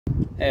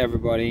Hey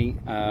everybody,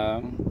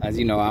 as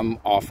you know, I'm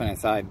often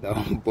inside the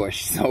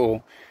bush,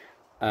 so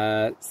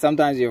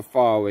sometimes you're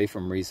far away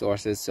from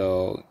resources,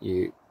 so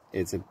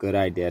it's a good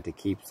idea to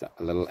keep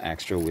a little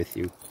extra with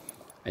you.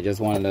 I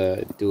just wanted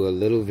to do a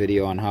little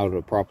video on how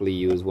to properly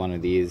use one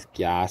of these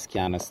gas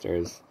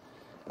canisters.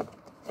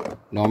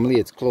 Normally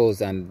it's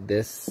closed, and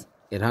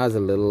it has a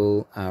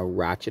little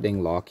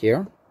ratcheting lock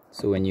here,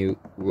 so when you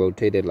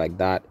rotate it like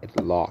that, it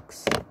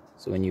locks.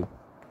 So when you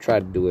try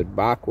to do it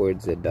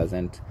backwards, it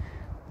doesn't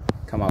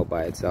come out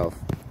by itself,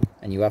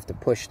 and you have to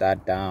push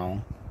that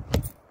down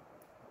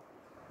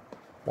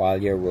while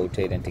you're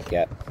rotating to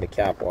get the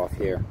cap off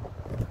here.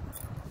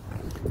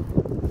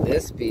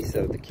 This piece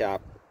of the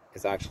cap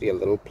is actually a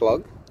little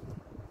plug,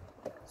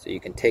 so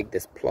you can take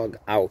this plug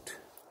out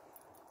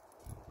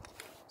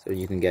so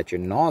you can get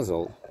your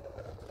nozzle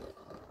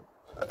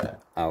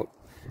out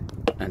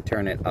and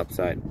turn it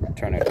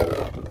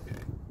over.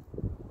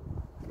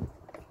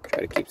 Try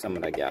to keep some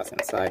of that gas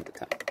inside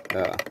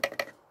the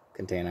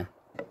container.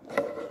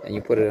 And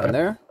you put it in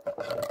there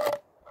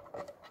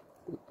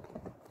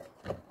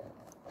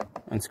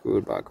and screw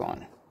it back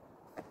on.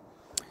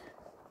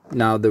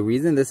 Now the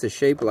reason this is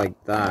shaped like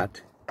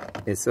that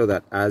is so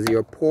that as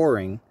you're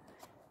pouring,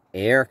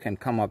 air can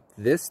come up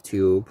this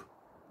tube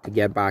to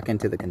get back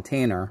into the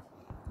container,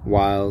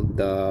 while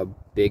the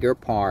bigger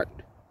part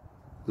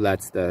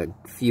lets the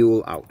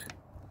fuel out.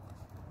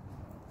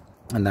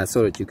 And that's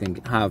so that you can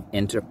have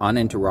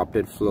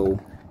uninterrupted flow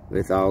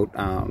without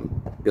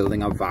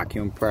building up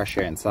vacuum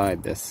pressure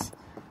inside this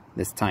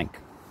tank.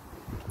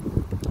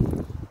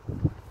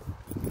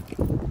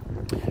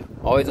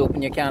 Always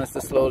open your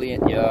canister slowly,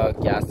 your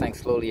gas tank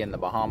slowly in the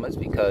Bahamas,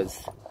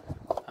 because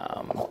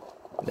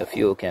the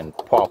fuel can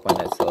pop when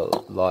there's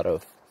a lot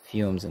of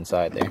fumes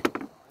inside there.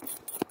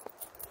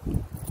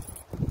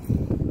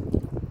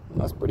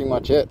 That's pretty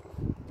much it.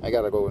 I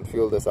gotta go and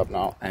fuel this up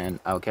now, and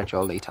I'll catch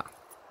y'all later.